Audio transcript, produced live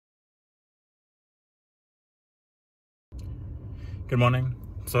Good morning.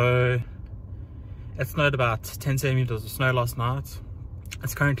 So it snowed about 10 centimeters of snow last night.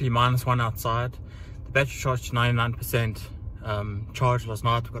 It's currently -1 outside. The battery charged to 99% charged last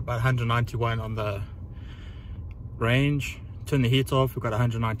night. We've got about 191 on the range. Turn the heat off, we've got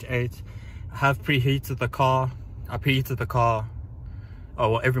 198. I have preheated the car. I preheated the car,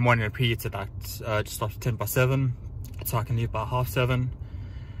 oh well, every morning I preheat it at just after 10 past 7, so I can leave by 7:30.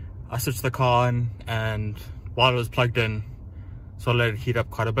 I switched the car on, and while it was plugged in, so I let it heat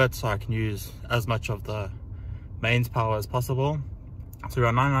up quite a bit so I can use as much of the mains power as possible. So we're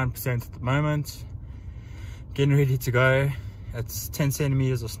at 99% at the moment, getting ready to go. It's 10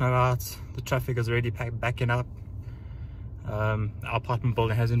 centimeters of snow out. The traffic is already backing up. Our apartment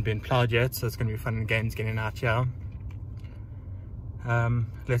building hasn't been plowed yet, so it's going to be fun and games getting out here.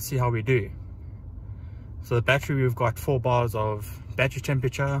 Let's see how we do. So the battery, we've got 4 bars of battery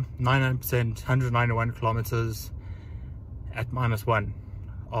temperature, 99%, 191 kilometers at -1.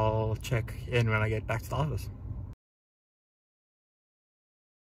 I'll check in when I get back to the office.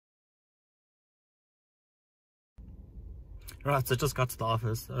 Right, so I just got to the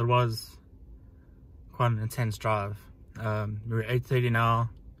office. It was quite an intense drive. We're at 8:30 now.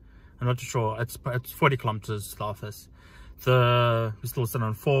 I'm not too sure. It's 40 kilometers to the office. We're still sitting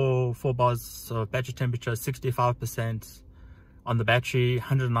on four bars of battery temperature, 65% on the battery,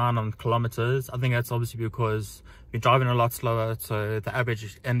 109 on kilometers. I think that's obviously because we're driving a lot slower, so the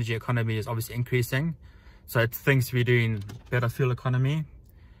average energy economy is obviously increasing. So it thinks we're doing better fuel economy.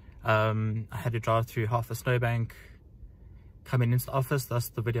 I had to drive through half a snowbank coming into the office, thus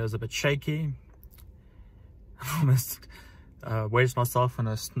the video is a bit shaky. I almost wedged myself on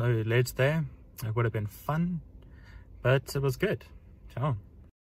a snow ledge there. It would have been fun, but it was good. Ciao.